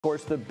Of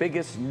course, the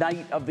biggest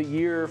night of the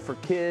year for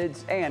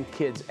kids and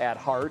kids at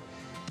heart.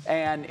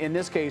 And in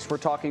this case, we're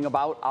talking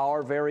about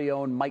our very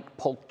own Mike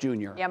Polk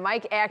Jr. Yeah,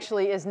 Mike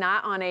actually is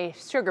not on a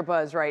sugar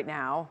buzz right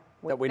now.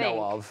 That we know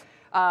of.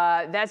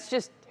 That's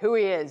just who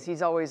he is.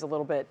 He's always a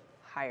little bit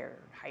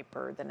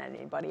hyper than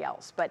anybody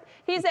else. But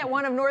he's at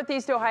one of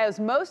Northeast Ohio's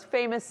most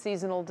famous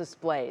seasonal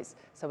displays.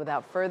 So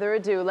without further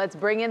ado, let's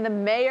bring in the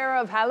mayor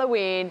of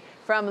Halloween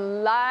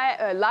from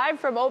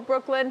live from Old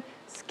Brooklyn,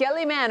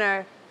 Skelly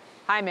Manor.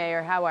 Hi,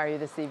 Mayor. How are you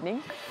this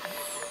evening?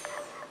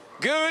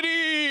 Good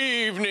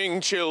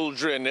evening,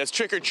 children. As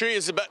Trick or Treat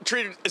is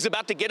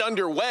about to get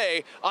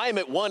underway, I am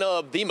at one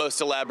of the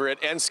most elaborate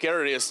and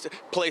scariest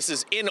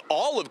places in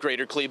all of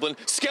Greater Cleveland,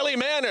 Skelly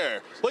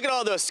Manor. Look at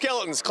all those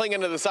skeletons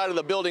clinging to the side of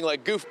the building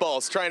like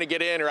goofballs trying to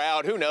get in or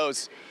out. Who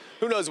knows?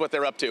 Who knows what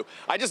they're up to?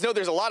 I just know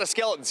there's a lot of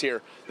skeletons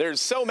here.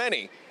 There's so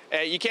many.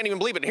 You can't even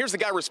believe it. And here's the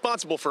guy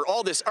responsible for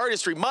all this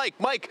artistry, Mike.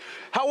 Mike,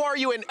 how are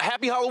you, and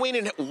happy Halloween,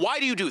 and why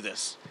do you do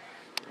this?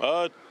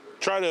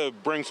 Try to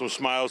bring some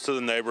smiles to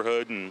the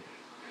neighborhood, and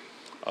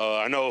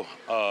I know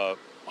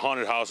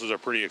haunted houses are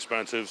pretty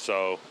expensive,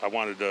 so I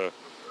wanted to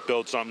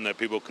build something that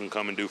people can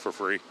come and do for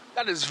free.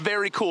 That is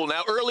very cool.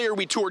 Now, earlier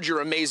we toured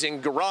your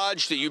amazing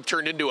garage that you've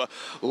turned into a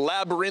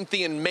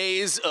labyrinthian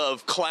maze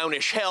of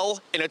clownish hell,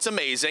 and it's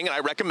amazing, and I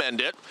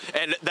recommend it,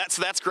 and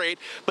that's great.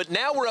 But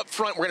now we're up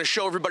front. We're going to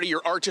show everybody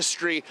your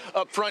artistry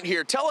up front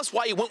here. Tell us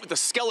why you went with the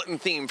skeleton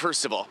theme,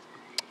 first of all.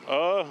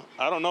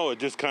 I don't know. It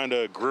just kind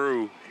of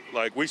grew.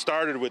 Like, we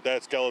started with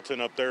that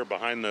skeleton up there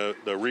behind the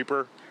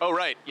Reaper. Oh,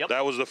 right. Yep.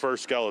 That was the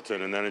first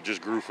skeleton, and then it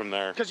just grew from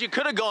there. Because you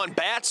could have gone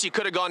bats, you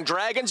could have gone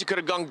dragons, you could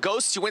have gone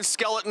ghosts, you went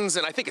skeletons,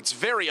 and I think it's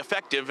very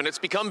effective, and it's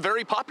become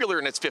very popular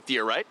in its 5th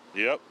year, right?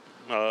 Yep.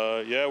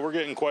 Yeah, we're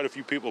getting quite a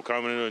few people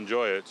coming to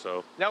enjoy it,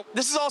 so. Now,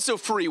 this is also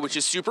free, which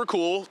is super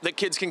cool, that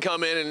kids can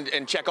come in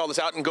and check all this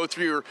out and go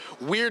through your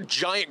weird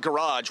giant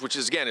garage, which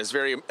is, again, is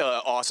very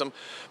awesome.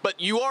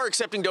 But you are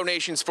accepting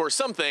donations for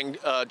something,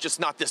 just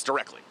not this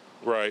directly.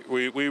 Right.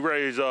 We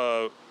raise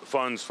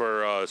funds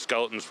for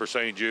skeletons for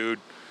St. Jude.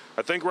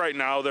 I think right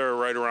now they're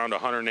right around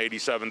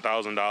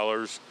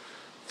 $187,000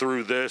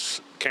 through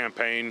this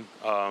campaign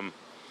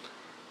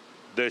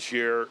this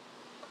year.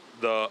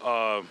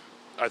 I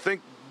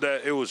think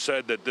that it was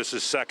said that this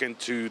is second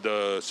to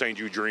the St.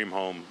 Jude Dream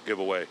Home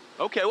giveaway.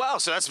 Okay, wow,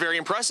 so that's very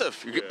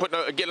impressive.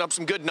 You're getting up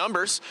some good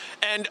numbers.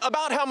 And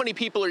about how many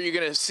people are you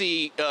going to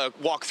see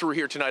walk through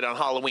here tonight on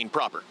Halloween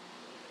proper?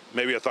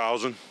 Maybe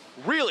 1,000.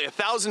 Really,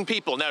 1,000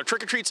 people. Now,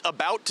 Trick or Treat's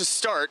about to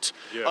start.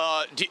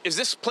 Yeah. Is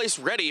this place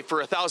ready for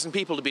 1,000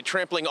 people to be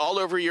trampling all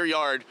over your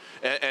yard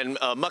and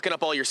mucking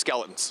up all your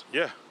skeletons?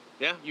 Yeah.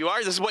 Yeah, you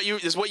are. This is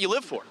what you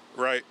live for.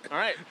 Right. All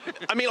right.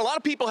 I mean, a lot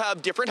of people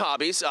have different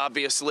hobbies,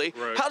 obviously.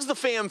 Right. How does the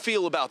fam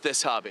feel about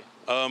this hobby?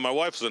 My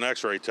wife's an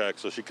X-ray tech,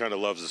 so she kind of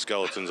loves the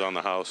skeletons on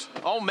the house.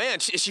 Oh man,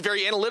 is she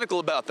very analytical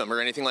about them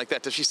or anything like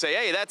that? Does she say,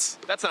 "Hey, that's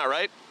not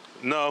right"?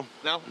 No.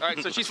 No? All right,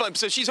 so she's fine.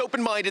 So she's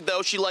open-minded,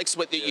 though. She likes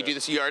what you do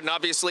this yard, and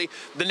obviously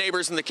the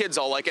neighbors and the kids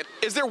all like it.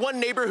 Is there one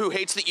neighbor who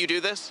hates that you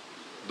do this?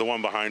 The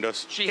one behind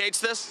us. She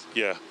hates this?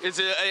 Yeah. Is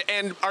it?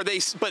 And are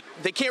they? But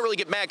they can't really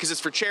get mad because it's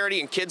for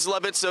charity and kids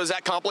love it. So does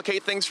that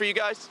complicate things for you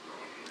guys?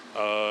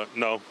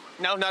 No.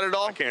 No, not at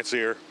all. I can't see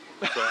her,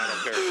 so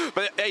I don't care.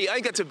 But hey, I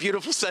think that's a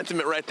beautiful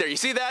sentiment right there. You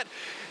see that?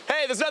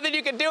 Hey, there's nothing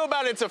you can do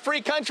about it. It's a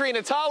free country and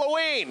it's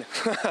Halloween.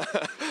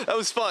 That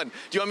was fun. Do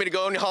you want me to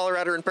go and holler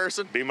at her in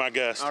person? Be my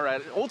guest. All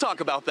right, we'll talk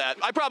about that.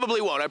 I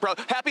probably won't.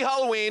 Happy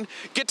Halloween.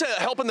 Get to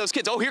helping those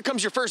kids. Oh, here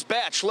comes your first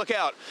batch. Look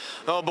out.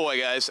 Oh boy,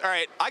 guys. All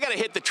right, I gotta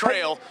hit the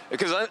trail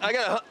because I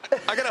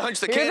gotta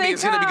hunch the candy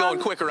is gonna be going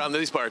quick around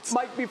these parts.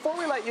 Mike, before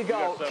we let you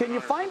go, can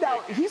you find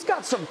out, he's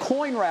got some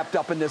coin wrapped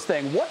up in this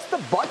thing. What's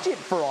the budget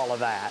for all of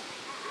that?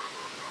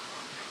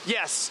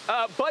 Yes,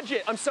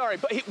 budget. I'm sorry,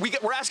 but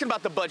we're asking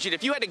about the budget.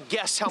 If you had to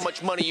guess how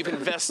much money you've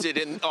invested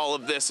in all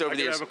of this over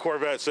the years. I have a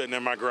Corvette sitting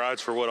in my garage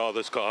for what all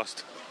this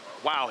cost.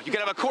 Wow, you could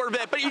have a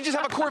Corvette, but you just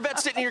have a Corvette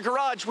sitting in your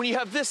garage when you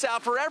have this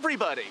out for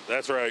everybody.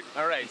 That's right.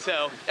 All right,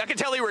 so I can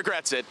tell he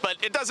regrets it, but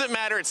it doesn't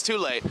matter. It's too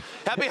late.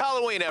 Happy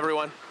Halloween,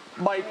 everyone.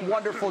 Mike,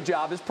 wonderful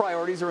job. His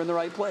priorities are in the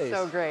right place.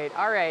 So great.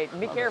 All right,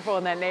 be careful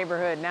in that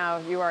neighborhood. Now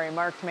you are a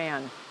marked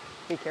man.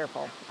 Be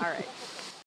careful. All right.